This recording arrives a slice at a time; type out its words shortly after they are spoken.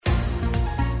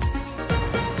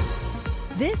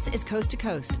This is Coast to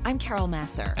Coast. I'm Carol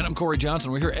Masser. And I'm Corey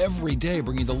Johnson. We're here every day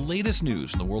bringing the latest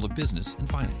news in the world of business and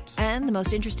finance. And the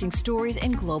most interesting stories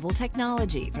in global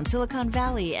technology from Silicon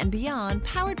Valley and beyond,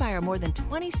 powered by our more than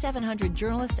 2,700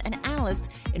 journalists and analysts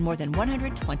in more than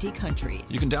 120 countries.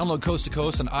 You can download Coast to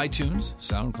Coast on iTunes,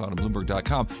 SoundCloud, and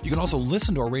Bloomberg.com. You can also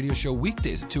listen to our radio show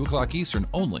weekdays at 2 o'clock Eastern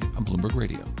only on Bloomberg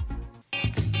Radio.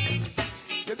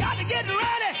 You got to get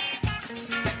ready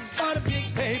for the big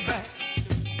payback.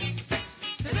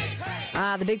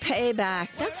 The big payback.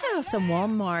 That's how some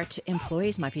Wal-Mart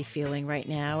employees might be feeling right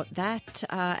now. That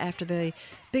after the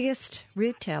biggest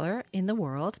retailer in the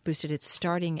world boosted its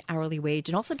starting hourly wage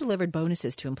and also delivered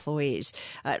bonuses to employees.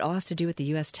 It all has to do with the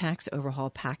U.S. tax overhaul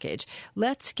package.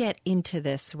 Let's get into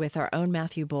this with our own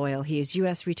Matthew Boyle. He is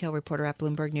U.S. retail reporter at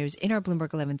Bloomberg News in our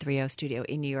Bloomberg 1130 studio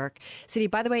in New York City.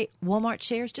 By the way, Walmart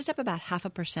shares just up about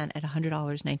 0.5% at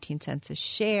 $100.19 a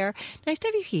share. Nice to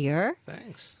have you here.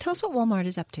 Thanks. Tell us what Walmart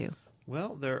is up to.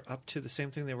 Well, they're up to the same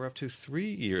thing they were up to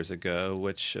 3 years ago,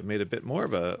 which made a bit more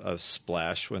of a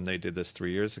splash when they did this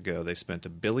 3 years ago. They spent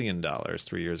 $1 billion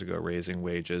 3 years ago raising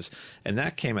wages, and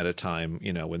that came at a time,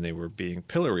 when they were being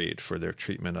pilloried for their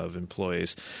treatment of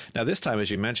employees. Now, this time,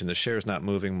 as you mentioned, the share's not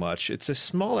moving much. It's a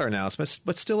smaller announcement,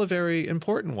 but still a very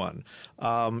important one,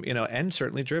 and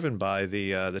certainly driven by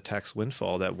the tax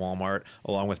windfall that Walmart,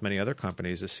 along with many other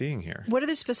companies, is seeing here. What are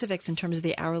the specifics in terms of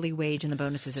the hourly wage and the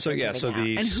bonuses that they're giving out?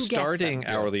 The and who starting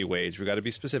hourly wage, we've got to be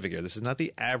specific here. This is not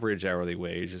the average hourly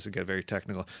wage. This is get very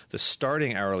technical. The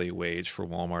starting hourly wage for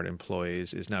Walmart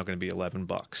employees is now going to be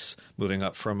 $11, moving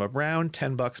up from around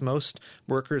 $10. Most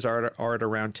workers are at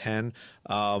around 10.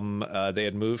 They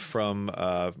had moved from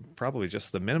probably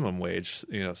just the minimum wage,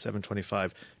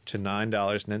 $7.25 to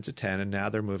 $9 and then to $10, and now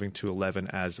they're moving to $11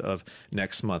 as of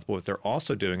next month. But what they're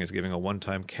also doing is giving a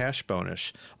one-time cash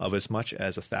bonus of as much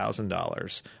as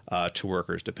 $1,000 to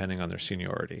workers, depending on their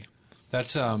seniority.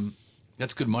 That's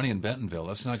good money in Bentonville.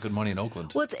 That's not good money in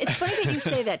Oakland. Well, it's funny that you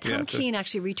say that. Tom Keene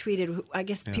actually retweeted. I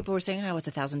guess people were saying, "Oh, it's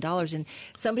 $1,000," and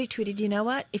somebody tweeted, "You know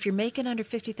what? If you're making under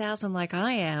 $50,000 like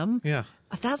I am,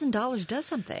 $1,000 does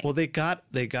something." Well, they got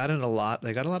in a lot.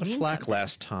 They got a lot of flack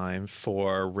last time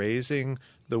for raising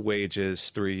the wages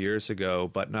 3 years ago,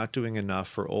 but not doing enough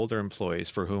for older employees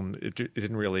for whom it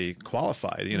didn't really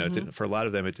qualify. For a lot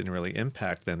of them, it didn't really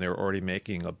impact them. They were already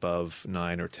making above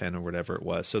 9 or 10 or whatever it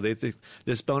was. So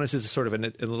this bonus is sort of a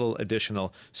little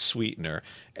additional sweetener.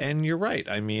 And you're right.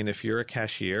 I mean, if you're a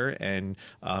cashier and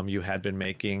you had been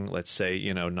making, let's say,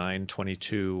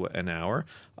 $9.22 an hour,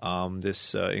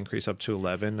 this increase up to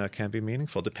 $11 can be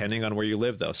meaningful, depending on where you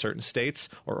live, though. Certain states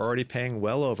are already paying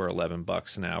well over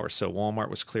 $11 an hour. So Walmart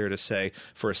was clear to say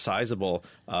for a sizable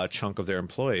chunk of their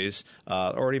employees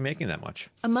already making that much.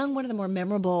 Among one of the more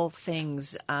memorable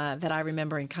things that I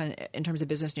remember in terms of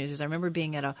business news is I remember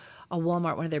being at a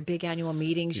Walmart, one of their big annual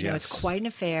meetings. It's quite an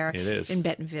affair. It is. In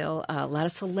Bentonville. A lot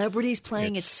of celebrities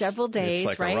playing. It's several days,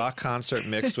 It's like a rock concert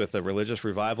mixed with a religious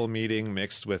revival meeting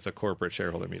mixed with a corporate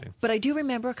shareholder meeting. But I do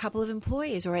remember a couple of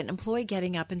employees or an employee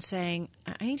getting up and saying,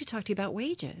 "I need to talk to you about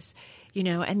wages."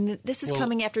 And this is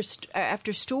coming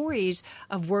after stories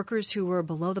of workers who were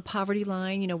below the poverty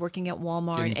line, working at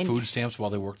Walmart. Getting food stamps while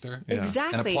they worked there? Yeah.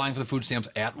 Exactly. And applying for the food stamps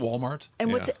at Walmart?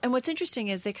 And what's interesting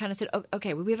is they kind of said,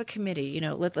 okay, we have a committee,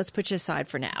 let's put you aside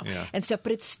for now and stuff.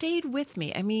 But it stayed with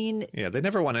me. I mean... Yeah, they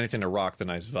never want anything to rock the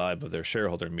nice vibe of their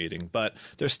shareholder meeting. But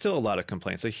there's still a lot of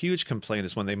complaints. A huge complaint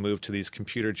is when they move to these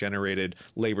computer-generated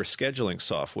labor scheduling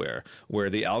software where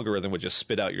the algorithm would just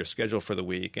spit out your schedule for the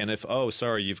week. And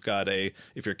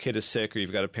if your kid is sick or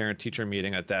you've got a parent-teacher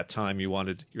meeting at that time,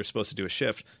 you're supposed to do a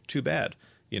shift, too bad.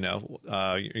 You're not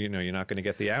going to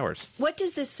get the hours. What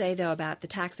does this say, though, about the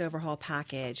tax overhaul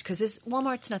package? Because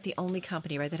Walmart's not the only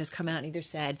company, right, that has come out and either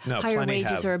said higher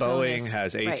wages or a bonus. Boeing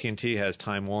has, AT&T has,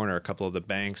 Time Warner. A couple of the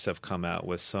banks have come out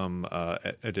with some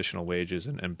additional wages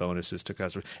and bonuses to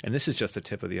customers. And this is just the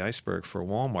tip of the iceberg for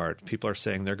Walmart. People are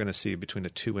saying they're going to see between a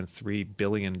 $2 and $3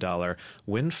 billion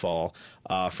windfall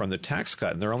from the tax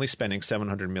cut, and they're only spending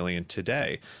 $700 million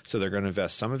today. So they're going to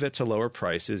invest some of it to lower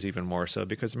prices, even more so,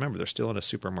 because remember, they're still in a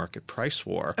supermarket price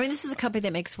war. I mean, this is a company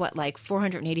that makes like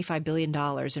 $485 billion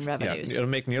in revenues. Yeah, it'll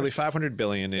make nearly $500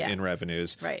 billion in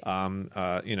revenues. Right.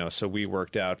 So we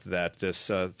worked out that this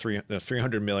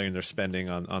 $300 million they're spending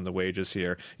on the wages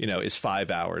here, is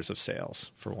 5 hours of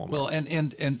sales for Walmart. Well,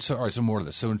 and so all right, so more to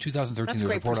this. So in 2013, there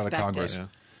was a report out of Congress. Yeah.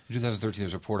 In 2013, there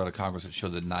was a report out of Congress that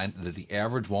showed that the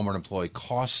average Walmart employee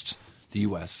costs the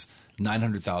U.S.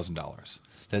 $900,000.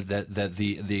 that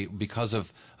the because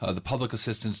of the public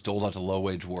assistance doled out to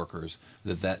low-wage workers,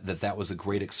 that was a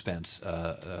great expense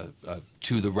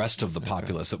to the rest of the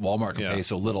populace, that Walmart can pay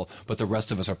so little, but the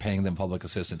rest of us are paying them public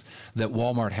assistance. That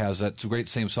Walmart has that great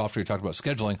same software you talked about,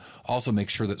 scheduling, also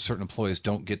makes sure that certain employees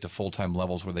don't get to full-time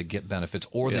levels where they get benefits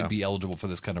or they'd be eligible for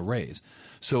this kind of raise.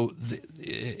 So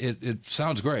it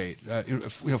sounds great.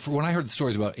 When I heard the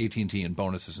stories about AT&T and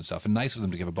bonuses and stuff, and nice of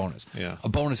them to give a bonus. Yeah. A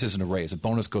bonus isn't a raise. A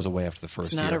bonus goes away after the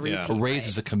first year. Not a repeat. A raise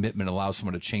is a commitment, allows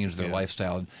someone to change their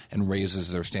lifestyle and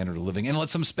raises their standard of living and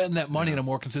lets them spend that money on a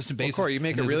more consistent basis. Corey, you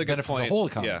make a really good point. The whole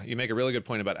economy. Yeah, you make a really good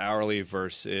point about hourly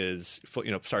versus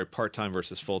part-time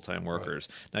versus full-time workers.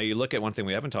 Right. Now you look at one thing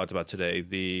we haven't talked about today: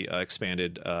 the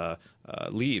expanded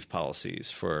leave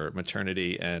policies for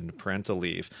maternity and parental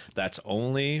leave. That's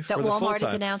only for the full-time. That Walmart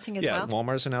is announcing as well? Yeah,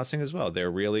 Walmart is announcing as well.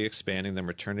 They're really expanding their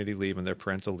maternity leave and their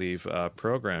parental leave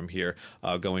program here,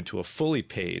 going to a fully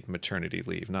paid maternity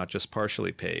leave, not just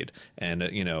partially paid, and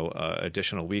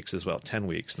additional weeks as well, 10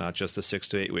 weeks, not just the 6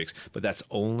 to 8 weeks. But that's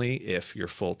only if you're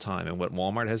full-time. And what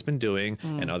Walmart has been doing,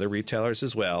 and other retailers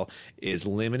as well, is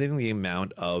limiting the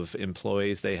amount of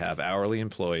employees they have, hourly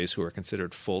employees who are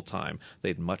considered full-time.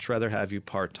 They'd much rather have you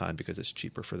part-time because it's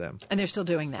cheaper for them. And they're still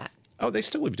doing that. Oh, they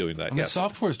still would be doing that. And the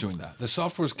software is doing that. The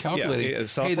software is calculating. The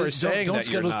software is saying don't that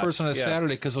schedule this person on a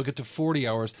Saturday because they'll get to 40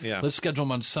 hours. Yeah. Let's schedule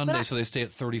them on Sunday so they stay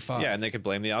at 35. Yeah, and they could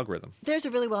blame the algorithm. There's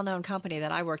a really well-known company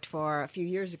that I worked for a few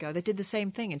years ago that did the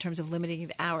same thing in terms of limiting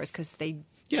the hours because they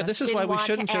this is why we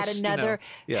shouldn't add just another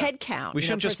head count. We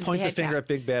shouldn't just point the finger at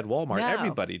Big Bad Walmart. No.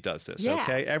 Everybody does this. Yeah.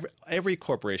 Okay, every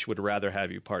corporation would rather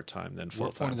have you part-time than We're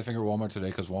full-time. pointing the finger at Walmart today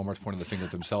because Walmart's pointing the finger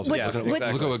at themselves. What- Look at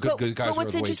exactly. what good guys But what's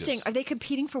with interesting, wages. are they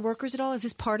competing for workers at all? Is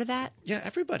this part of that? Yeah,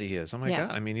 everybody is. Oh my Yeah.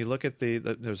 God! I mean, you look at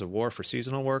there's a war for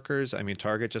seasonal workers. I mean,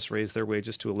 Target just raised their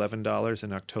wages to $11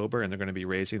 in October, and they're going to be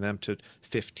raising them to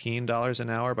 $15 an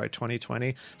hour by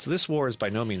 2020. So this war is by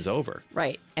no means over.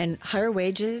 Right. And higher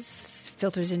wages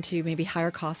filters into maybe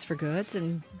higher costs for goods.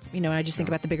 And, I just think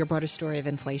about the bigger, broader story of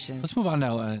inflation. Let's move on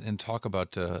now and talk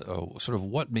about sort of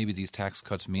what maybe these tax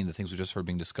cuts mean, the things we just heard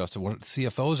being discussed, and what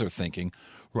CFOs are thinking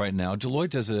right now. Deloitte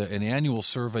does an annual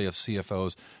survey of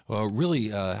CFOs, really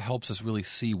helps us really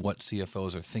see what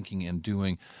CFOs are thinking and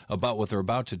doing about what they're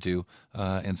about to do.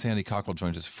 And Sandy Cockle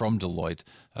joins us from Deloitte,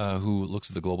 who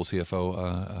looks at the global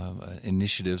CFO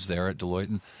initiatives there at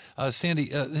Deloitte. And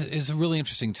Sandy, is a really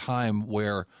interesting time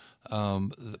where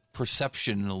the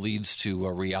perception leads to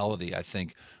a reality, I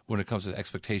think, when it comes to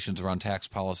expectations around tax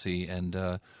policy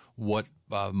and what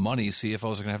money CFOs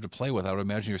are going to have to play with. I would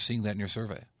imagine you're seeing that in your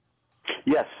survey.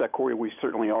 Yes, Corey, we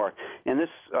certainly are. And this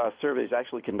survey is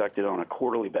actually conducted on a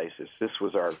quarterly basis. This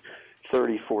was our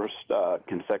 34th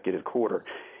consecutive quarter.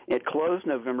 It closed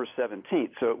November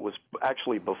 17th, so it was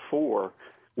actually before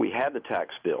we had the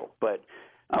tax bill. But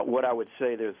what I would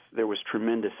say, there was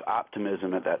tremendous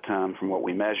optimism at that time from what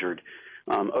we measured.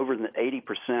 Over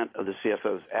 80% of the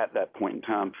CFOs at that point in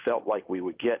time felt like we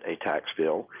would get a tax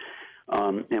bill,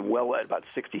 and about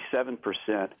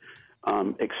 67%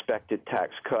 expected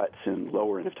tax cuts and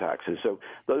lowering of taxes. So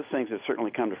those things have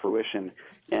certainly come to fruition.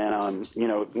 And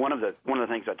one of the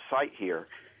things I'd cite here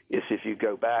is if you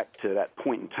go back to that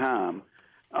point in time,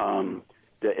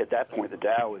 at that point the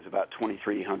Dow was about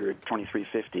 2,300,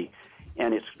 2,350.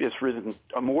 And it's risen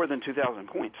more than 2,000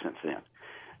 points since then.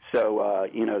 So,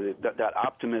 that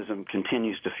optimism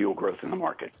continues to fuel growth in the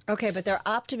market. Okay, but they're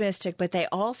optimistic, but they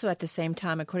also, at the same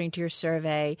time, according to your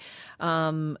survey,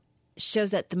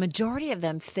 shows that the majority of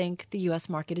them think the U.S.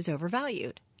 market is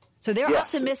overvalued. So they're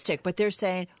optimistic, but they're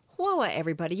saying, whoa,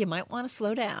 everybody, you might want to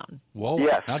slow down. Whoa.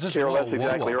 Yes, Not just Carol, whoa, that's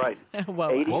exactly whoa. right.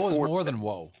 Whoa. Whoa is more than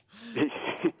whoa.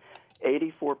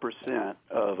 84%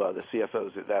 of the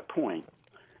CFOs at that point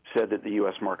said that the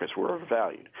U.S. markets were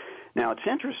overvalued. Now, it's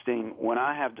interesting, when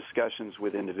I have discussions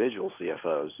with individual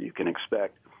CFOs, you can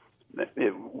expect that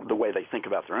the way they think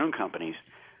about their own companies,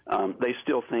 they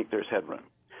still think there's headroom.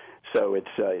 So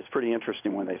it's pretty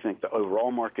interesting when they think the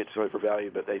overall market's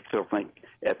overvalued, but they still think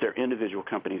at their individual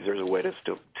companies there's a way to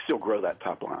still grow that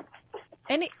top line.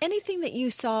 Anything that you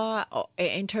saw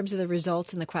in terms of the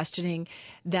results and the questioning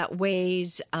that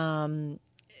weighs the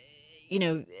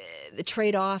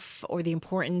trade-off or the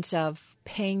importance of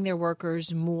paying their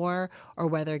workers more or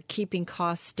whether keeping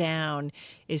costs down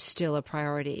is still a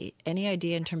priority? Any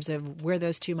idea in terms of where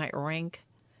those two might rank?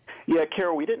 Yeah,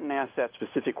 Carol, we didn't ask that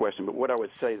specific question, but what I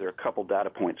would say, there are a couple data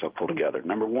points I'll pull together.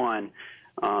 Number one,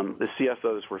 the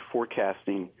CFOs were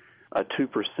forecasting a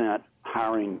 2%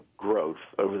 hiring growth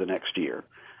over the next year.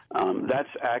 That's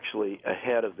actually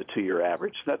ahead of the 2-year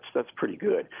average. That's pretty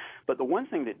good. But the one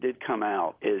thing that did come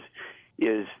out is,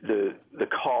 is the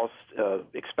cost,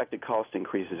 expected cost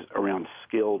increases around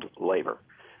skilled labor,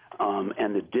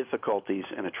 and the difficulties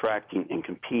in attracting and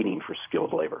competing for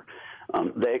skilled labor.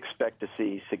 They expect to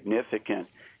see significant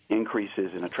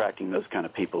increases in attracting those kind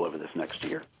of people over this next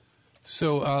year.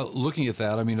 So, looking at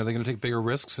that, I mean, are they going to take bigger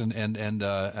risks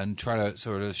and try to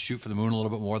sort of shoot for the moon a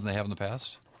little bit more than they have in the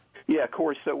past? Yeah,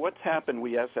 Corey. So what's happened?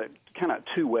 We have kind of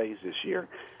two ways this year.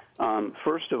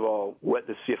 First of all, 40%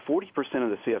 of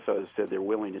the CFOs said they're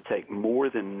willing to take more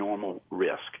than normal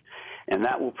risk, and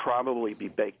that will probably be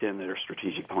baked into their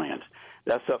strategic plans.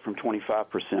 That's up from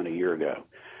 25% a year ago.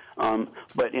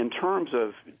 But in terms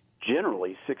of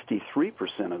generally,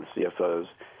 63% of the CFOs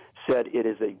said it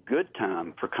is a good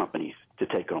time for companies to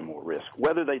take on more risk,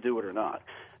 whether they do it or not.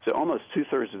 So almost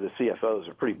two-thirds of the CFOs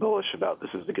are pretty bullish about this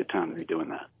is a good time to be doing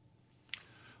that.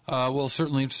 Well,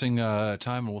 certainly interesting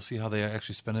time, and we'll see how they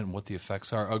actually spend it and what the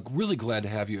effects are. Really glad to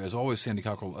have you, as always, Sandy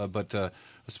Cockrell, but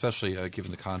especially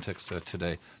given the context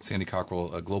today. Sandy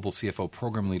Cockrell, a Global CFO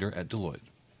Program Leader at Deloitte.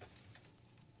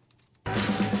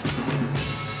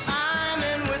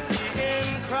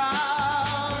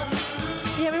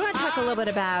 A little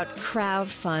bit about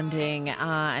crowdfunding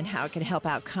and how it can help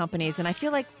out companies. And I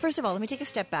feel like, first of all, let me take a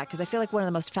step back because I feel like one of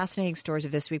the most fascinating stories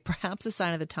of this week, perhaps a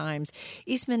sign of the times,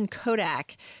 Eastman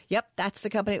Kodak. Yep, that's the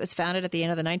company that was founded at the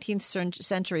end of the 19th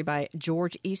century by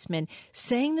George Eastman,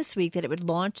 saying this week that it would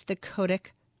launch the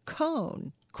Kodak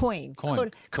coin. Kodak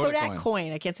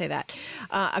coin. I can't say that.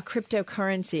 A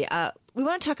cryptocurrency. We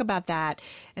want to talk about that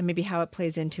and maybe how it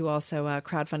plays into also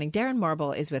crowdfunding. Darren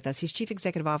Marble is with us. He's Chief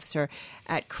Executive Officer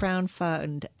at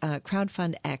Crowdfund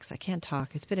X. I can't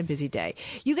talk. It's been a busy day.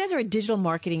 You guys are a digital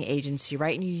marketing agency,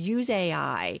 right? And you use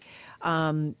AI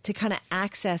to kind of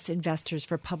access investors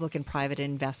for public and private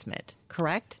investment,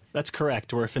 correct? That's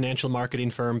correct. We're a financial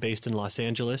marketing firm based in Los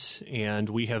Angeles, and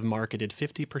we have marketed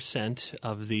 50%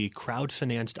 of the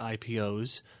crowd-financed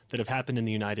IPOs that have happened in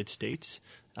the United States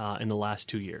in the last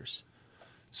 2 years.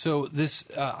 So this,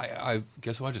 I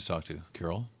guess who I just talked to,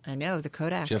 Carol? I know, the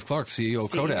Kodak. Jeff Clark, CEO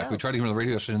of Kodak. We tried to get him on the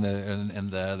radio show,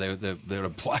 and they had a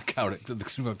blackout at the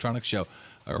Consumer Electronics Show,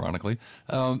 ironically.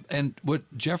 And what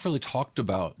Jeff really talked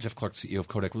about, Jeff Clark, CEO of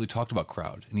Kodak, really talked about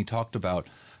crowd. And he talked about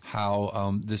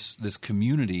how this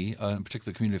community, in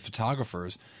particular the community of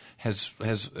photographers, has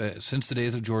since the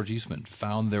days of George Eastman,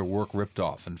 found their work ripped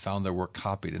off and found their work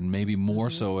copied, and maybe more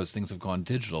so as things have gone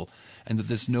digital, and that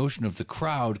this notion of the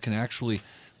crowd can actually,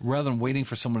 rather than waiting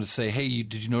for someone to say, hey,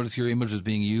 did you notice your image is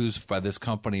being used by this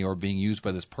company or being used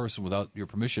by this person without your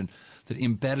permission, that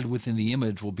embedded within the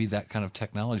image will be that kind of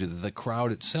technology, that the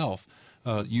crowd itself,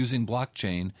 using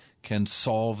blockchain, can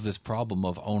solve this problem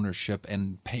of ownership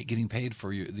and getting paid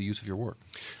for the use of your work.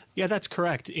 Yeah, that's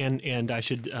correct. And I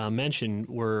should mention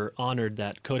we're honored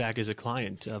that Kodak is a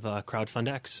client of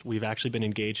Crowdfund X. We've actually been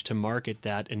engaged to market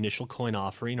that initial coin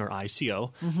offering, or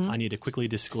ICO. I need to quickly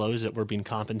disclose that we're being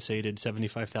compensated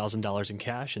 $75,000 in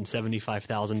cash and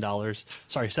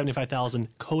 $75,000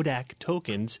 Kodak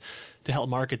tokens to help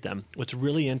market them. What's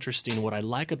really interesting, what I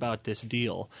like about this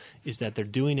deal, is that they're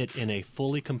doing it in a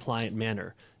fully compliant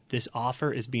manner. This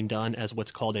offer is being done as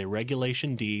what's called a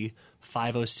Regulation D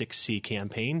 506C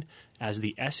campaign, as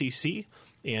the SEC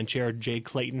and Chair Jay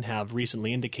Clayton have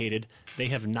recently indicated they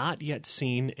have not yet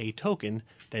seen a token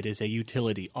that is a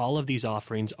utility. All of these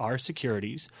offerings are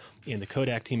securities, and the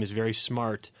Kodak team is very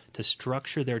smart to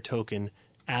structure their token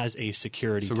as a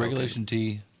security token. So Regulation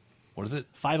D, what is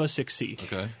it? 506C.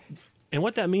 Okay. And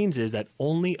what that means is that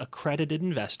only accredited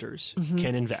investors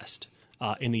can invest.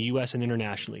 In the U.S. and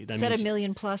internationally. Is that $1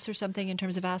 million plus or something in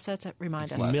terms of assets?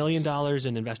 Remind us. $1 million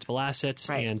in investable assets,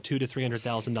 right, and $200,000 to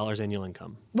 $300,000 annual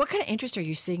income. What kind of interest are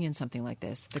you seeing in something like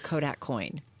this, the Kodak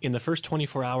coin? In the first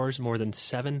 24 hours, more than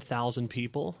 7,000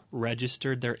 people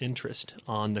registered their interest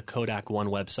on the Kodak One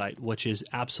website, which is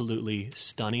absolutely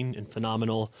stunning and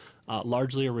phenomenal,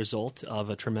 largely a result of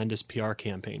a tremendous PR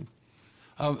campaign.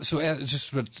 So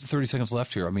just about 30 seconds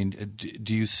left here. I mean,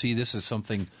 do you see this as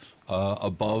something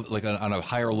above, like on a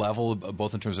higher level,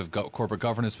 both in terms of corporate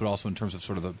governance, but also in terms of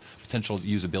sort of the potential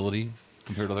usability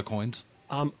compared to other coins?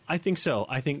 I think so.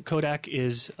 I think Kodak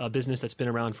is a business that's been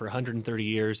around for 130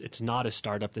 years. It's not a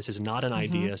startup. This is not an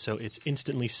idea. So it's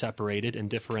instantly separated and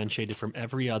differentiated from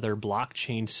every other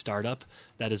blockchain startup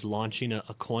that is launching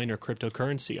a coin or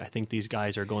cryptocurrency. I think these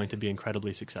guys are going to be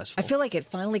incredibly successful. I feel like it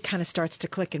finally kind of starts to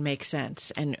click and make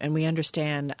sense. And we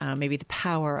understand maybe the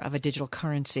power of a digital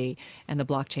currency and the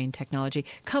blockchain technology.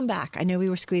 Come back. I know we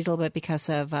were squeezed a little bit because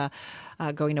of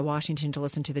going to Washington to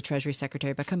listen to the Treasury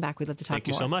Secretary, but come back. We'd love to talk more. Thank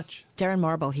you so much. Darren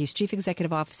Marble. He's Chief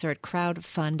Executive Officer at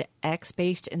Crowdfund X,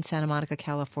 based in Santa Monica,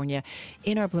 California,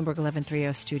 in our Bloomberg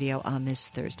 1130 studio on this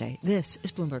Thursday. This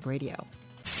is Bloomberg Radio.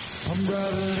 I'm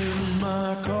driving in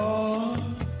my car.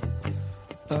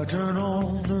 I turn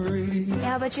on the radio.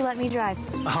 How about you let me drive?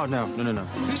 Oh, no.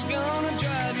 Who's gonna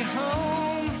drive you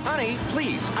home? Honey,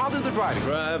 please, I'll do the driving.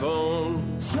 Drive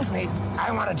on. Excuse me,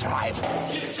 I want to drive.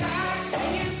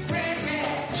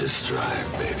 Just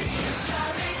drive, baby.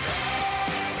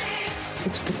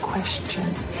 It's the question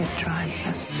that drives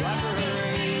us.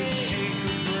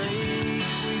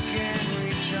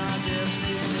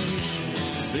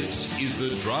 This is the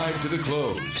Drive to the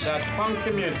Close That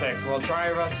funky music will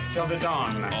drive us till the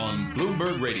dawn. on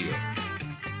Bloomberg Radio.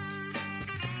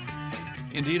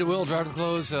 Indeed, it will. Drive to the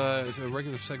Close is a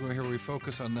regular segment here where we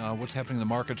focus on what's happening in the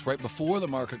markets right before the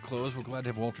market close. We're glad to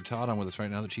have Walter Todd on with us right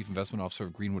now, the Chief Investment Officer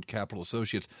of Greenwood Capital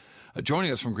Associates,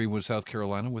 joining us from Greenwood, South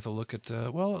Carolina, with a look at,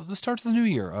 the start of the new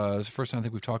year. It's the first time I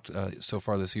think we've talked so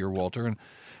far this year, Walter. And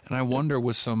I wonder,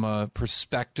 with some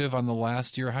perspective on the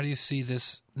last year, how do you see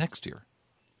this next year?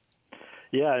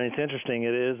 Yeah, and it's interesting.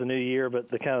 It is a new year,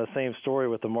 but the kind of the same story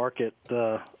with the market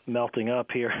melting up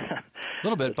here. A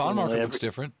little bit. Bond market looks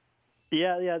different.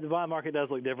 Yeah, the bond market does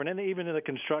look different, and even in the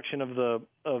construction of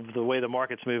the way the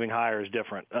market's moving higher is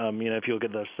different. If you look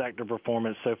at the sector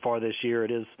performance so far this year,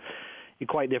 it is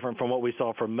quite different from what we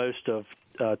saw for most of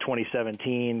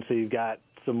 2017. So you've got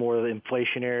some more of the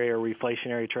inflationary or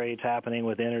reflationary trades happening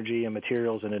with energy and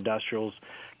materials and industrials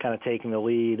kind of taking the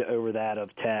lead over that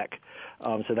of tech.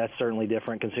 So that's certainly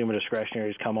different. Consumer discretionary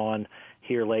has come on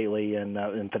here lately, and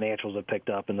financials have picked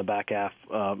up in the back half,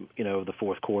 of the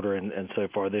fourth quarter and so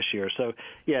far this year. So,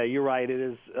 yeah, you're right. It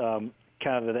is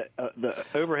kind of the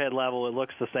overhead level. It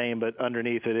looks the same, but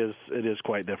underneath it is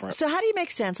quite different. So how do you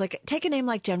make sense? Like, take a name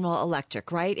like General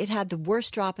Electric, right? It had the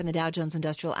worst drop in the Dow Jones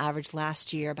Industrial Average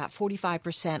last year, about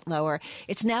 45% lower.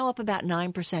 It's now up about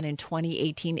 9% in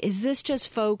 2018. Is this just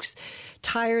folks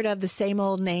tired of the same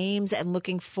old names and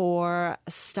looking for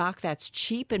a stock that's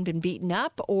cheap and been beaten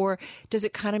up? Or does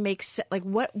it kind of make sense? Like,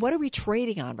 what are we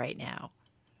trading on right now?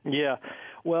 Yeah.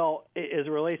 Well, as it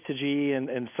relates to GE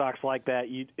and stocks like that,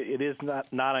 it is not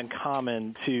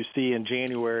uncommon to see in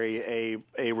January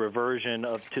a reversion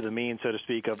to the mean, so to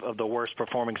speak, of the worst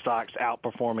performing stocks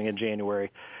outperforming in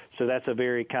January. So that's a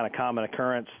very kind of common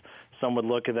occurrence. Some would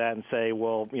look at that and say,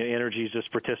 well, energy is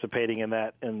just participating in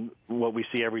that, and what we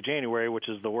see every January, which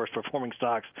is the worst performing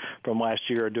stocks from last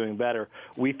year, are doing better.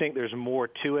 We think there's more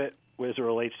to it as it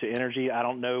relates to energy. I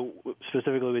don't know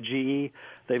specifically with GE.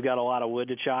 They've got a lot of wood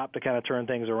to chop to kind of turn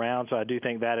things around, so I do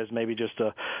think that is maybe just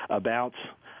a bounce.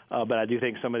 But I do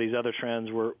think some of these other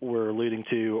trends we're alluding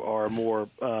to are more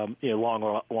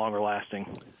longer lasting.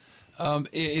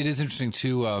 It is interesting,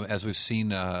 too, as we've seen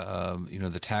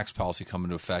the tax policy come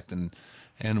into effect,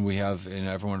 and we have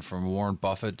everyone from Warren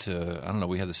Buffett to,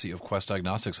 we had the CEO of Quest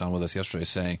Diagnostics on with us yesterday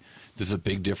saying this is a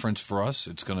big difference for us.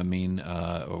 It's going to mean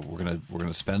we're going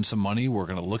to spend some money. We're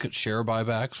going to look at share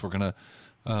buybacks. We're going to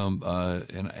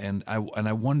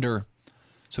I wonder.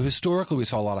 So historically, we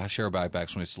saw a lot of share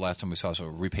buybacks when last time we saw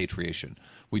repatriation.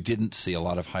 We didn't see a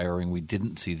lot of hiring. We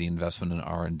didn't see the investment in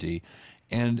R&D.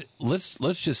 And let's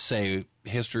just say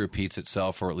history repeats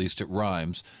itself, or at least it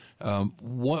rhymes.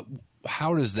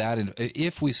 How does that,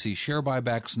 if we see share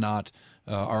buybacks, not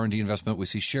R&D investment, we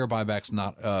see share buybacks,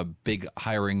 not big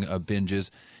hiring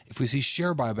binges. If we see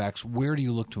share buybacks, where do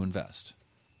you look to invest?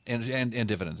 And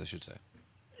dividends, I should say.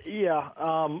 Yeah.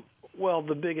 Well,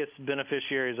 the biggest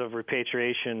beneficiaries of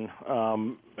repatriation,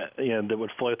 that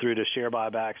would flow through to share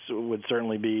buybacks would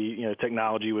certainly be,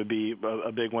 technology would be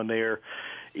a big one there.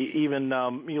 Even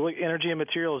you look, energy and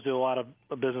materials do a lot of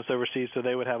business overseas, so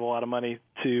they would have a lot of money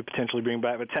to potentially bring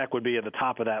back. But tech would be at the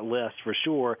top of that list for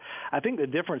sure. I think the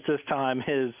difference this time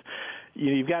is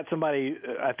you've got somebody.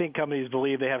 I think companies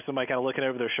believe they have somebody kind of looking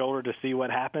over their shoulder to see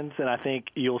what happens, and I think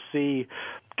you'll see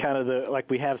kind of like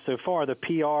we have so far, the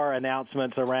PR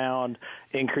announcements around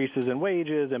increases in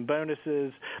wages and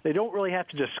bonuses. They don't really have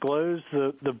to disclose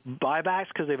the buybacks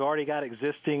because they've already got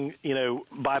existing,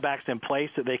 buybacks in place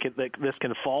that this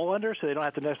can fall under, so they don't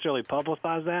have to necessarily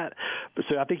publicize that.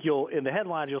 So I think in the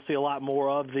headlines, you'll see a lot more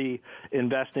of the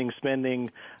investing,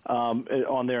 spending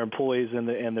on their employees and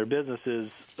their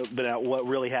businesses. But what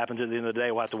really happens at the end of the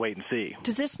day, we'll have to wait and see.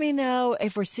 Does this mean, though,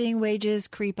 if we're seeing wages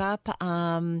creep up,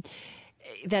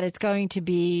 that it's going to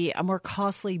be a more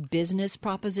costly business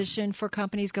proposition for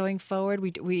companies going forward?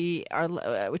 We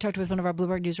talked with one of our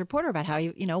Bloomberg News reporter about how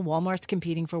Walmart's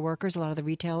competing for workers, a lot of the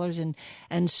retailers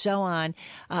and so on.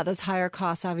 Those higher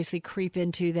costs obviously creep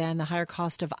into then the higher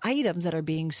cost of items that are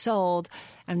being sold,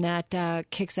 and that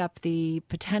kicks up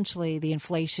potentially the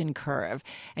inflation curve.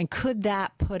 And could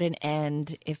that put an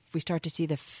end, if we start to see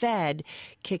the Fed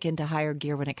kick into higher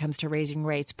gear when it comes to raising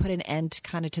rates, put an end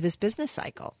kind of to this business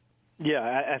cycle?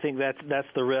 Yeah, I think that's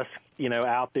the risk,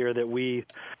 out there that we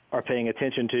are paying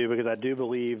attention to, because I do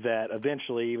believe that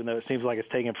eventually, even though it seems like it's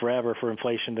taking forever for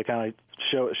inflation to kind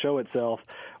of show itself,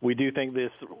 we do think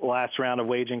this last round of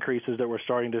wage increases that we're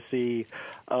starting to see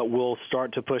will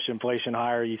start to push inflation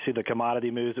higher. You see the commodity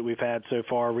moves that we've had so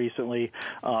far recently.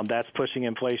 That's pushing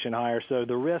inflation higher. So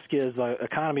the risk is the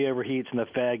economy overheats and the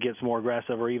Fed gets more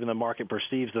aggressive, or even the market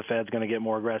perceives the Fed's going to get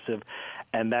more aggressive,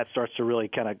 and that starts to really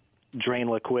kind of drain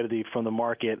liquidity from the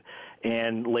market.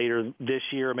 And later this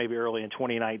year, maybe early in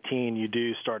 2019, you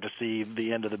do start to see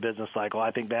the end of the business cycle.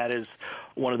 I think that is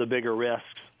one of the bigger risks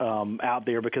out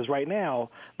there, because right now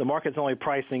the market's only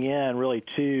pricing in really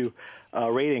two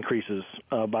rate increases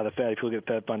by the Fed, if you look at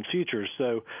Fed Fund futures.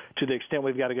 So to the extent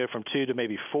we've got to go from 2 to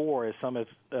maybe 4, as some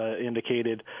have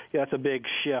indicated, that's a big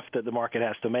shift that the market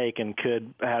has to make and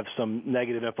could have some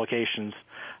negative implications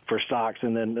for stocks.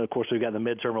 And then, of course, we've got the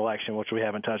midterm election, which we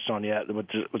haven't touched on yet,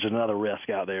 which is another risk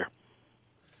out there.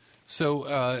 So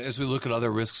as we look at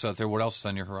other risks out there, what else is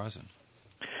on your horizon?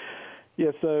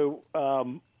 Yeah, so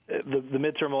the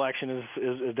midterm election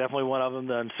is definitely one of them.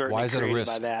 The uncertainty Why is it a risk?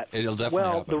 by that. It'll definitely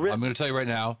happen. I'm going to tell you right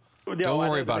now. Don't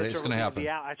worry about it. It's going to happen.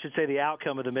 I should say the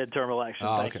outcome of the midterm election.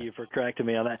 Thank you for correcting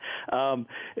me on that.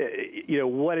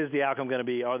 What is the outcome going to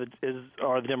be? Are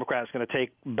the Democrats going to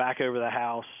take back over the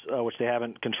House, which they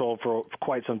haven't controlled for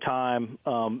quite some time?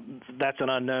 That's an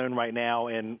unknown right now,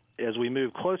 and as we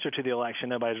move closer to the election,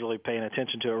 nobody's really paying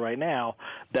attention to it right now.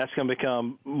 That's going to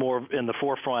become more in the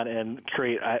forefront and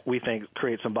create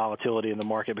some volatility in the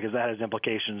market, because that has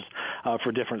implications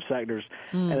for different sectors.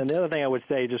 And then the other thing I would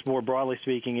say, just more broadly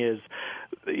speaking, is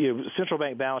central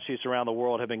bank balance sheets around the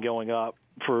world have been going up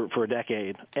for a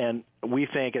decade, and we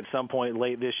think at some point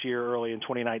late this year, early in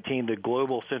 2019, the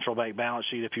global central bank balance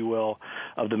sheet, if you will,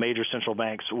 of the major central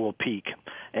banks will peak,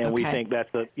 and we think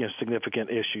that's a significant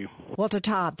issue. Walter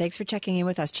Todd, thanks for checking in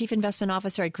with us. Chief Investment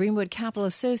Officer at Greenwood Capital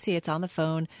Associates, on the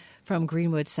phone from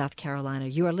Greenwood, South Carolina.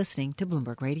 You are listening to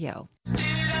Bloomberg Radio.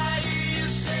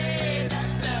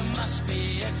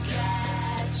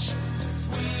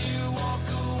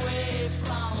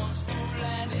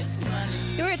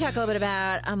 We're going to talk a little bit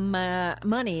about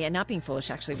money and not being foolish,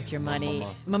 actually, with your money.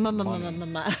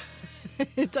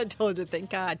 I told you, thank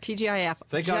God. TGIF.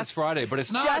 Thank God it's Friday, but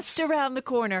it's not. Just around the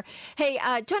corner. Hey,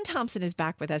 John Thompson is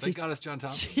back with us. Thank God it's John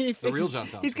Thompson. The real John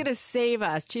Thompson. He's going to save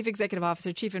us. Chief Executive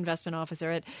Officer, Chief Investment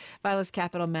Officer at Vilas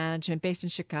Capital Management, based in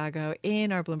Chicago,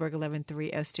 in our Bloomberg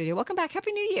 1130 studio. Welcome back.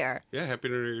 Happy New Year. Yeah, Happy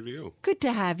New Year to you. Good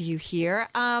to have you here.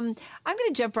 I'm going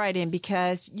to jump right in,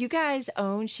 because you guys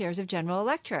own shares of General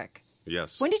Electric.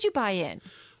 Yes. When did you buy in?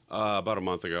 About a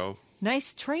month ago.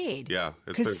 Nice trade. Yeah,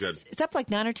 it's been good. It's up like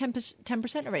 9 or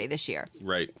 10% already this year.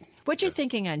 Right. What you're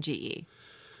thinking on GE?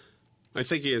 My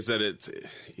thinking is that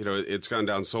it's gone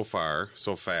down so far,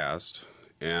 so fast,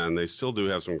 and they still do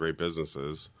have some great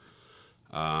businesses.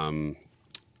 I'm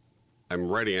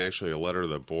writing actually a letter to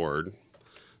the board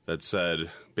that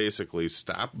said basically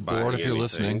stop buying anything. Board, if you're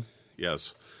listening.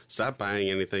 Yes. Stop buying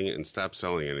anything and stop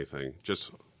selling anything.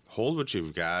 Just hold what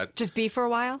you've got. Just be for a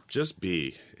while? Just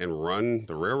be, and run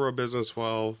the railroad business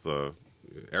well, the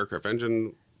aircraft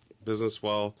engine business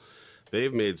well.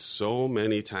 They've made so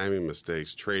many timing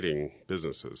mistakes trading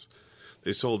businesses.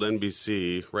 They sold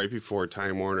NBC right before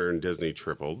Time Warner and Disney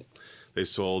tripled. They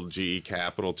sold GE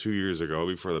Capital 2 years ago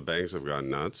before the banks have gone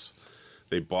nuts.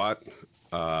 They bought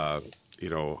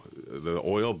the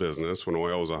oil business when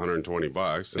oil was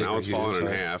 $120, and now it's fallen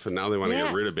in half, and now they want to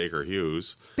get rid of Baker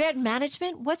Hughes. Bad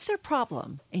management? What's their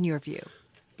problem, in your view?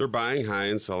 They're buying high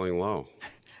and selling low.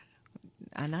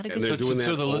 Not a good.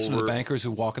 So they listen to the bankers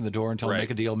who walk in the door and tell them,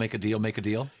 make a deal, make a deal, make a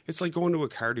deal? It's like going to a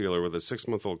car dealer with a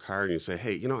 6-month-old car, and you say,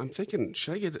 hey, I'm thinking,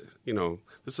 should I get,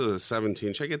 this is a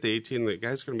 17, should I get the 18? The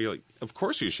guy's going to be like, of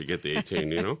course you should get the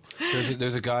 18,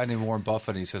 There's a guy named Warren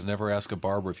Buffett, and he says, never ask a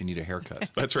barber if you need a haircut.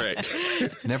 That's right.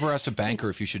 Never ask a banker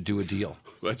if you should do a deal.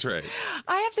 That's right.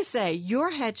 I have to say,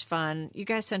 your hedge fund, you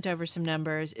guys sent over some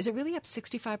numbers. Is it really up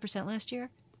 65% last year?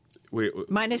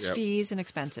 Minus fees and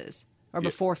expenses. or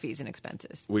before fees and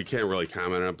expenses? We can't really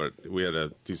comment on it, but we had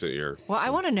a decent year. Well, I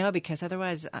want to know because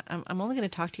otherwise I'm only going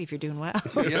to talk to you if you're doing well.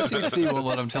 The SEC won't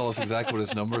let him tell us exactly what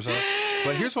his numbers are.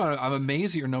 But here's why I'm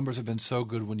amazed that your numbers have been so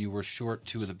good when you were short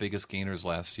two of the biggest gainers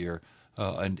last year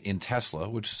in Tesla,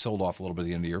 which sold off a little bit at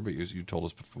the end of the year, but you told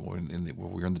us before we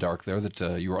were in the dark there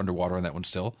that you were underwater on that one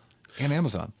still, and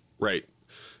Amazon. Right.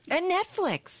 And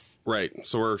Netflix. Right.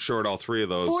 So we're short all three of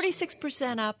those.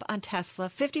 46% up on Tesla,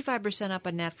 55% up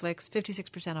on Netflix,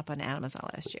 56% up on Amazon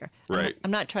last year. Right.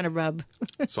 I'm not trying to rub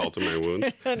salt in my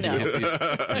wound. No.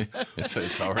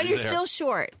 It's already And you're there. still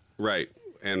short. Right.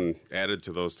 And added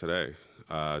to those today,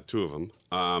 two of them.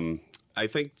 I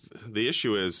think the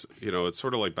issue is, it's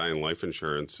sort of like buying life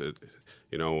insurance.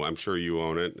 I'm sure you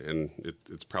own it, and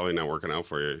it's probably not working out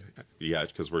for you yet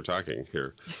because we're talking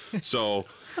here. So,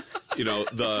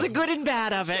 it's the good and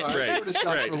bad of it. Right.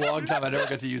 For a long time, I never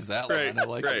got to use that line. I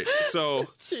like it. So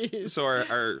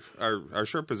our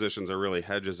short positions are really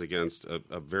hedges against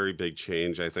a very big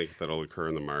change, I think, that'll occur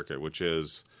in the market, which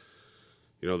is,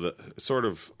 the sort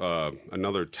of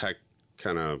another tech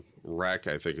kind of wreck,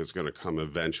 I think, is going to come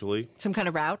eventually. Some kind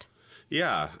of route?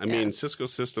 Yeah. I mean, Cisco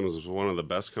Systems was one of the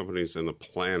best companies in the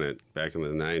planet back in the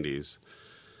 90s.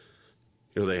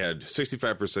 They had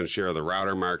 65% share of the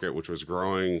router market, which was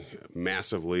growing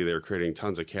massively. They were creating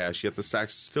tons of cash, yet the stock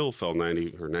still fell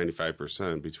 90 or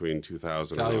 95% between 2000 and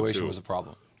 2002. Valuation was a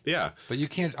problem. Yeah. But you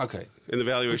can't, okay. And the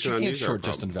valuation but you on can't these short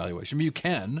just in valuation. I mean, you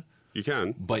can. You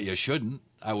can. But you shouldn't.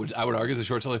 I would argue the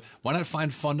short seller. Why not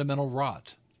find fundamental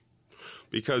rot?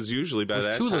 Because usually by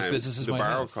that two of those time, businesses the might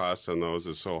borrow have. cost on those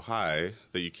is so high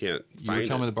that you can't You find were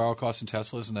telling me it. the borrow cost in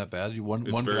Tesla isn't that bad. One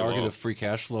could very argue low. the free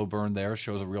cash flow burn there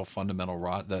shows a real fundamental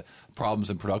rot. The problems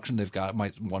in production they've got,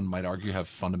 one might argue, have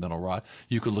fundamental rot.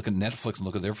 You could look at Netflix and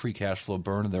look at their free cash flow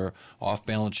burn and their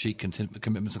off-balance sheet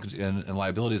commitments and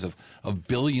liabilities of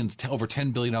billions, over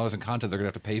 $10 billion in content they're going to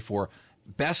have to pay for.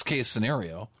 Best case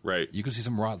scenario. Right. You can see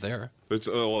some rot there. That's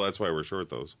why we're short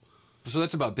those. So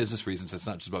that's about business reasons. It's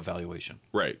not just about valuation.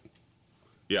 Right.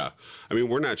 Yeah. I mean,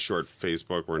 we're not short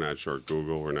Facebook. We're not short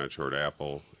Google. We're not short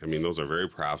Apple. I mean, those are very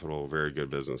profitable, very good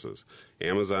businesses.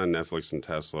 Amazon, Netflix, and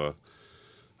Tesla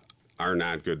are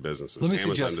not good businesses.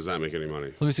 Amazon does not make any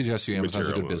money. Let me suggest to you Amazon's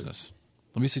a good money. business.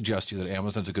 Let me suggest to you that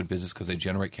Amazon's a good business because they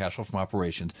generate cash flow from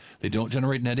operations. They don't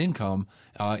generate net income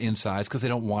in size because they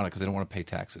don't want it, because they don't want to pay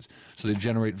taxes. So they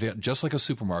generate, just like a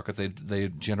supermarket, they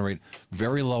generate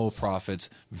very low profits,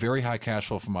 very high cash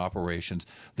flow from operations.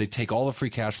 They take all the free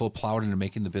cash flow, plow it into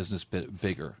making the business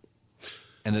bigger.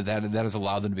 And that has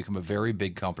allowed them to become a very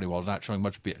big company while not showing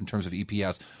much in terms of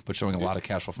EPS, but showing a lot of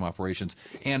cash flow from operations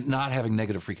and not having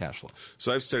negative free cash flow.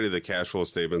 So I've studied the cash flow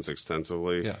statements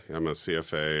extensively. Yeah. I'm a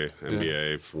CFA,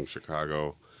 MBA from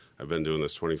Chicago. I've been doing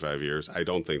this 25 years. I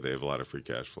don't think they have a lot of free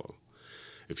cash flow.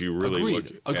 If you really look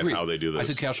at how they do this. I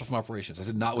said cash flow from operations. I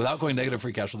said not without going negative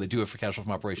free cash flow. They do have free cash flow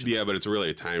from operations. Yeah, but it's really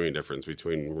a timing difference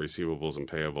between receivables and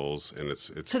payables, and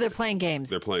it's So they're playing games.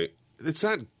 They're playing. It's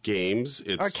not games.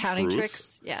 It's or counting truth.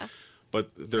 tricks. Yeah. But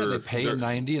they pay in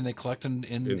 90 and they collect in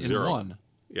one.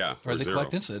 Yeah. Or they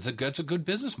collect instantly. It's a good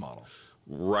business model.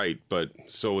 Right, but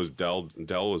so was Dell.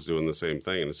 Dell was doing the same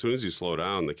thing. And as soon as you slow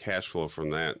down, the cash flow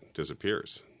from that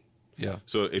disappears. Yeah.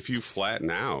 So if you flatten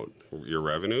out your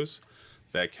revenues,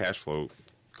 that cash flow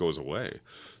goes away.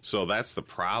 So that's the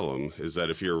problem, is that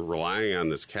if you're relying on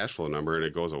this cash flow number and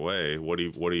it goes away, what do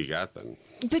you got then?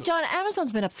 But John,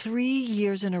 Amazon's been up 3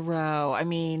 years in a row. I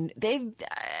mean, they've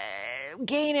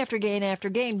gain after gain after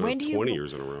gain. When do you 20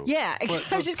 years in a row? Yeah.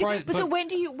 So when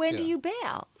do you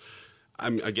bail?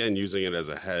 I'm again using it as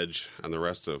a hedge on the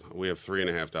rest of. We have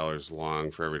 $3.50 long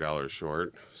for every dollar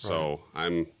short. So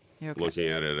I'm looking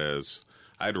at it as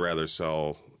I'd rather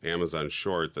sell Amazon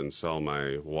short than sell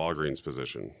my Walgreens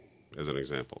position, as an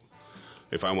example.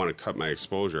 If I want to cut my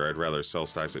exposure, I'd rather sell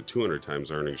stocks at 200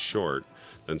 times earnings short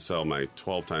than sell my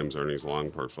 12 times earnings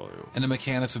long portfolio. And the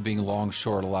mechanics of being long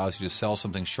short allows you to sell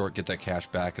something short, get that cash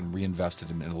back, and reinvest it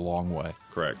in a long way.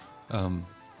 Correct.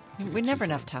 We never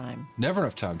enough time. Never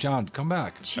enough time. John, come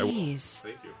back. Jeez.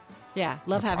 Thank you. Yeah,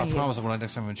 love having you. I promise when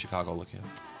next time I'm in Chicago, I'll look you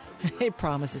up. Hey,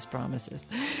 promises.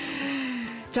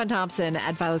 John Thompson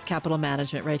at Phyllis Capital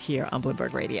Management right here on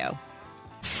Bloomberg Radio.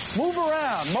 Move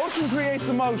around. Motion creates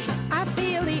emotion. I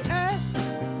feel the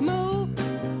earth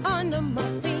move under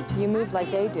my feet. You move like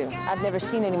they do. I've never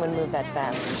seen anyone move that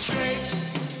fast.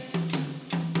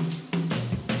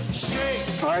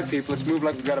 Shake. All right, people, let's move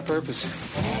like we've got a purpose.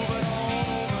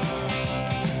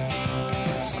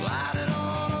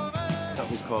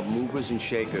 Company's called Movers and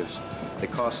Shakers. They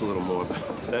cost a little more,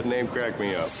 but that name cracked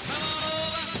me up.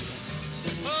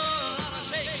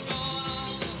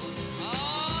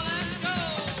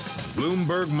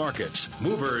 Bloomberg Markets,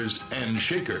 Movers and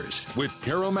Shakers with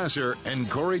Carol Masser and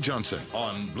Corey Johnson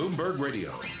on Bloomberg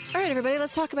Radio. All right, everybody,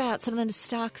 let's talk about some of the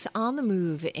stocks on the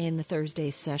move in the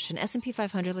Thursday session. S&P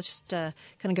 500, let's just kind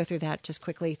of go through that just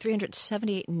quickly.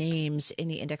 378 names in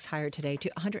the index higher today to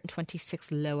 126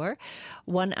 lower,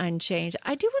 one unchanged.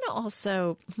 I do want to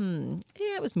also,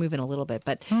 it was moving a little bit,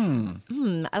 but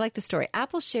I like the story.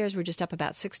 Apple shares were just up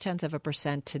about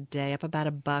 0.6% today, up about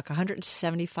 $1,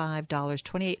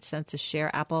 $175.28 a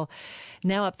share. Apple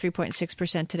now up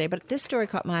 3.6% today, but this story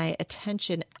caught my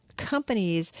attention.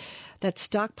 Companies that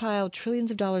stockpile trillions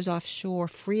of dollars offshore,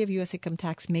 free of U.S. income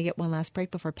tax, may get one last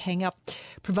break before paying up,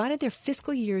 provided their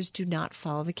fiscal years do not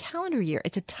follow the calendar year.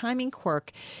 It's a timing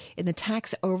quirk in the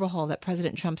tax overhaul that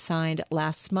President Trump signed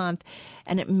last month,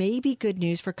 and it may be good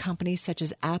news for companies such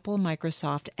as Apple,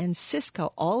 Microsoft, and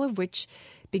Cisco, all of which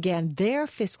began their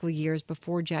fiscal years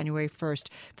before January 1st.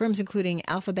 Firms including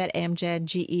Alphabet, Amgen,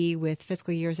 GE, with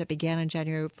fiscal years that began on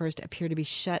January 1st, appear to be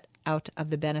shut out of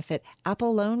the benefit.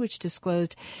 Apple alone, which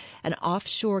disclosed an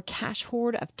offshore cash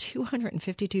hoard of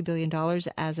 $252 billion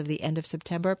as of the end of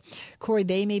September. Corey,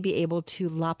 they may be able to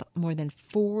lop more than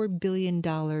 $4 billion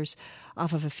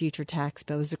off of a future tax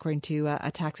bill. This is according to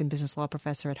a tax and business law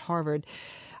professor at Harvard,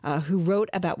 who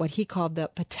wrote about what he called the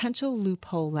potential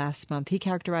loophole last month. He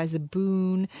characterized the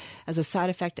boon as a side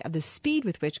effect of the speed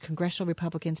with which congressional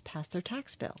Republicans passed their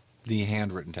tax bill. The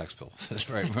handwritten tax bill. That's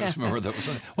right. I remember that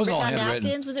wasn't all handwritten.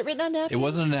 Napkins? Was it written on napkins? It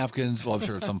wasn't on napkins. Well, I'm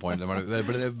sure at some point.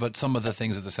 But some of the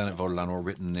things that the Senate voted on were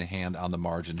written in hand on the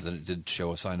margins, and it did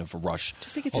show a sign of a rush.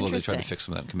 Just think it's although interesting. They tried to fix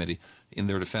some of that in committee in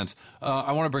their defense.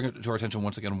 I want to bring it to our attention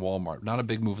once again, Wal-Mart. Not a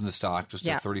big move in the stock, just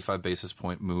a 35 basis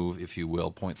point move, if you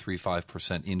will,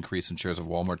 0.35% increase in shares of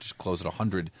Walmart, just closed at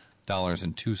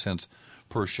 $100.02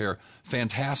 per share.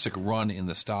 Fantastic run in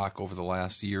the stock over the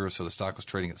last year. So the stock was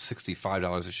trading at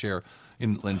 $65 a share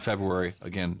in February.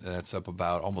 Again, that's up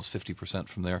about almost 50%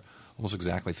 from there, almost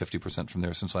exactly 50% from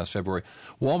there since last February.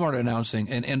 Walmart announcing,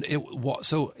 and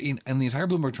the entire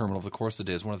Bloomberg terminal over the course of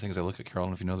the day is one of the things I look at, Carol, I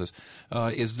don't know if you know this,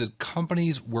 is that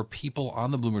companies where people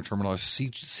on the Bloomberg terminal are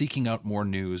seeking out more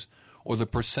news, or the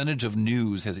percentage of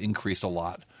news has increased a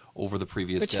lot over the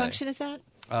previous day. Which function is that?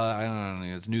 I don't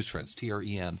know. It's news trends,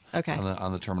 TREN, okay,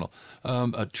 on the terminal.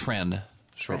 A trend,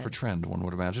 short for trend, one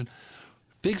would imagine.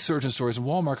 Big surge in stories in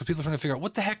Walmart because people are trying to figure out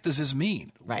what the heck does this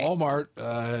mean. Right. Walmart,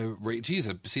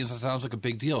 sounds like a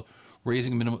big deal,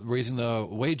 raising the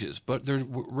wages, but they're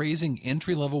raising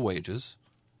entry-level wages,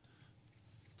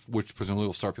 which presumably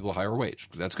will start people a higher wage.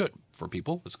 That's good for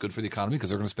people. It's good for the economy because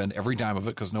they're going to spend every dime of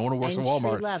it, because no one who works at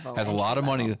Walmart has a lot of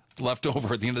money left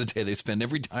over at the end of the day. They spend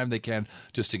every dime they can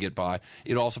just to get by.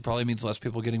 It also probably means less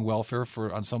people getting welfare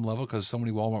on some level, because so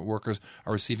many Walmart workers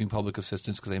are receiving public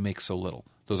assistance because they make so little.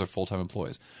 Those are full-time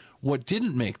employees. What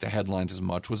didn't make the headlines as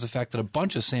much was the fact that a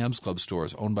bunch of Sam's Club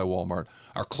stores owned by Walmart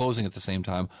are closing at the same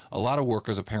time. A lot of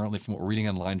workers, apparently, from what we're reading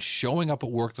online, showing up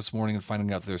at work this morning and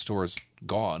finding out that their store is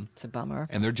gone. It's a bummer.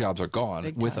 And their jobs are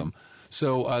gone with them.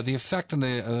 So the effect on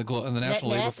the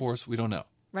national labor force, we don't know.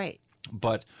 Right.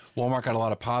 But Walmart got a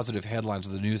lot of positive headlines.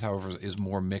 The news, however, is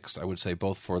more mixed, I would say,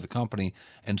 both for the company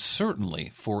and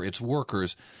certainly for its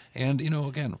workers. And,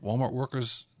 again, Walmart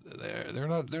workers, they're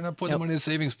not putting the money in the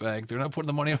savings bank. They're not putting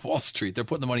the money on Wall Street. They're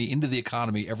putting the money into the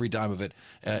economy every dime of it,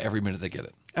 every minute they get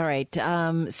it. All right.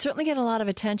 Certainly get a lot of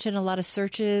attention, a lot of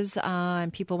searches,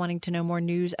 and people wanting to know more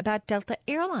news about Delta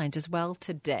Airlines as well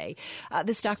today.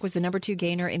 This stock was the number 2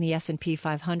 gainer in the S&P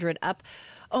 500, up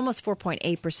almost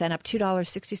 4.8%, up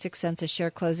 $2.66 a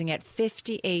share, closing at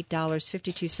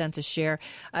 $58.52 a share.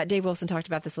 Dave Wilson talked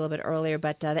about this a little bit earlier,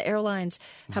 but the airlines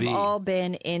have all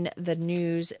been in the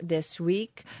news this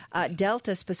week.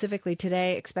 Delta specifically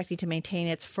today expecting to maintain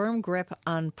its firm grip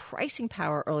on pricing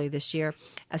power early this year,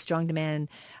 as strong demand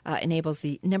enables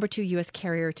the number 2 U.S.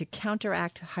 carrier to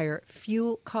counteract higher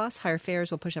fuel costs. Higher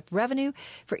fares will push up revenue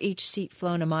for each seat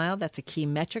flown a mile. That's a key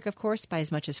metric, of course, by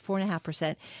as much as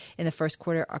 4.5% in the first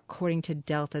quarter. According to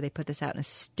Delta, they put this out in a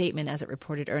statement as it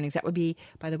reported earnings. That would be,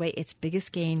 by the way, its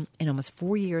biggest gain in almost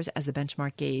 4 years as the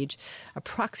benchmark gauge, a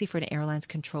proxy for an airline's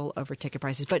control over ticket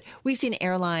prices. But we've seen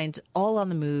airlines all on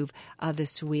the move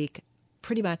this week.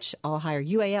 Pretty much all higher.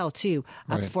 UAL, too,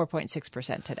 up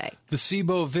 4.6% today. The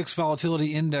SIBO VIX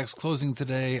Volatility Index closing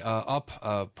today up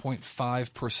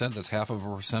 0.5%. That's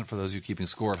 0.5% for those of you keeping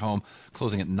score at home,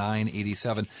 closing at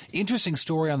 987. Interesting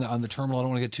story on the terminal. I don't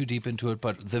want to get too deep into it,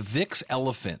 but the VIX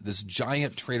elephant, this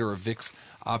giant trader of VIX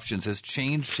options, has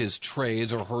changed his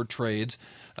trades or her trades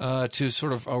to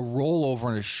sort of a rollover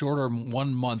on a shorter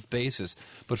 1 month basis,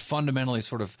 but fundamentally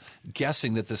sort of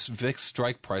guessing that this VIX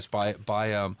strike price by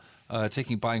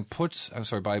buying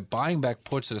back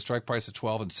puts at a strike price of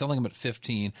 12 and selling them at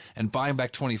 15 and buying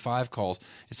back 25 calls.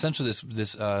 Essentially,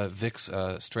 this VIX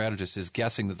strategist is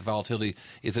guessing that the volatility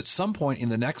is at some point in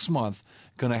the next month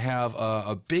going to have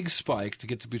a big spike to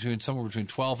get to somewhere between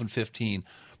 12 and 15,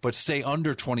 but stay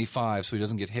under 25 so he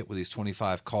doesn't get hit with these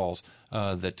 25 calls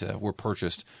that were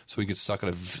purchased. So he gets stuck at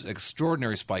an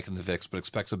extraordinary spike in the VIX, but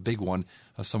expects a big one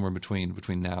somewhere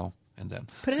between now and then.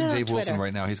 Put it on Dave Twitter. Wilson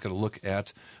right now. He's got to look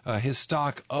at his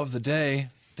stock of the day.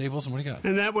 Dave Wilson, what do you got?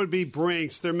 And that would be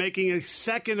Brinks. They're making a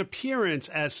second appearance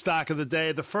as stock of the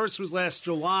day. The first was last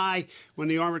July when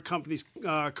the armored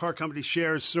car company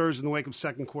shares surged in the wake of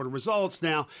second quarter results.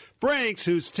 Now, Brinks,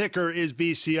 whose ticker is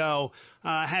BCO,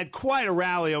 had quite a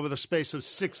rally over the space of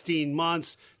 16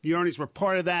 months. The earnings were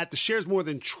part of that. The shares more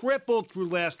than tripled through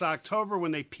last October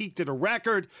when they peaked at a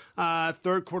record.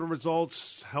 Third quarter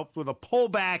results helped with a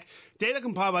pullback. Data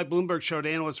compiled by Bloomberg showed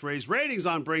analysts raised ratings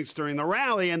on Brinks during the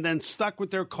rally and then stuck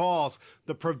with their calls.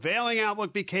 The prevailing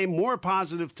outlook became more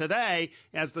positive today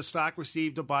as the stock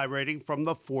received a buy rating from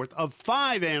the fourth of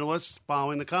 5 analysts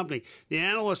following the company. The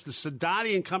analyst is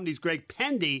Sidoti & Company's Greg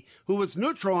Pendy, who was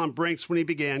neutral on Brinks when he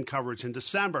began coverage in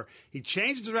December. He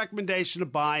changed his recommendation to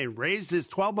buy and raised his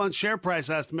 12-month share price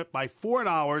estimate by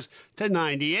 $4 to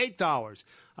 $98.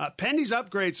 Pendy's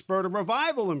upgrade spurred a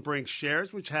revival in Brinks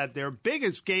shares, which had their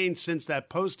biggest gain since that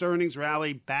post-earnings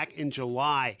rally back in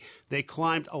July. They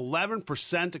climbed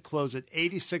 11% to close at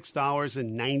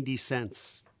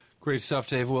 $86.90. Great stuff,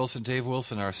 Dave Wilson. Dave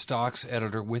Wilson, our stocks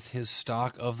editor, with his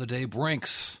stock of the day,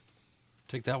 Brinks.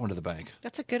 Take that one to the bank.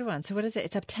 That's a good one. So what is it?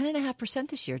 It's up 10.5%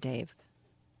 this year, Dave.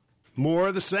 More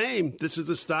of the same. This is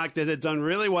a stock that had done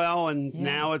really well, and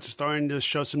now it's starting to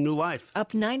show some new life.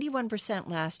 Up 91%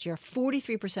 last year,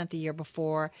 43% the year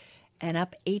before, and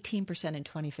up 18% in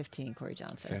 2015, Corey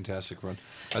Johnson. Fantastic run.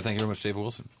 Thank you very much, David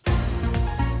Wilson.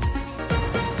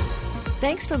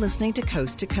 Thanks for listening to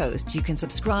Coast to Coast. You can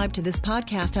subscribe to this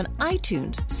podcast on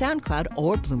iTunes, SoundCloud,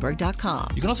 or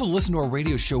Bloomberg.com. You can also listen to our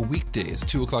radio show weekdays at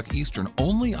 2 o'clock Eastern,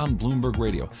 only on Bloomberg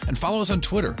Radio. And follow us on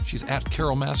Twitter. She's at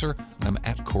Carol Masser, and I'm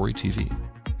at Corey TV.